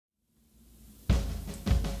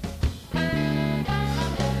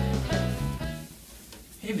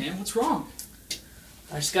Hey man, what's wrong?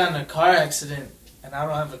 I just got in a car accident, and I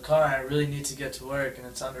don't have a car. I really need to get to work, and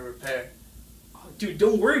it's under repair. Oh, dude,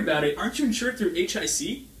 don't worry about it. Aren't you insured through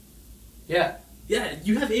HIC? Yeah. Yeah,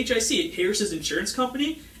 you have HIC, Harris's insurance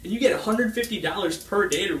company, and you get $150 per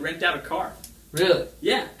day to rent out a car. Really?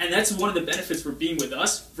 Yeah, and that's one of the benefits for being with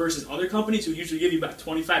us versus other companies who usually give you about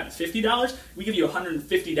 $25 to $50. We give you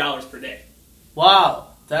 $150 per day.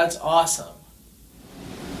 Wow, that's awesome.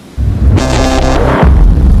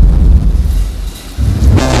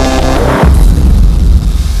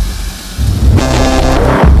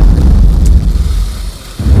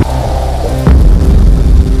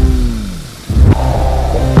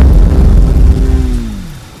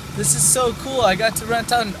 This is so cool. I got to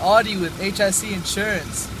rent out an Audi with HIC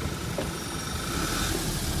Insurance.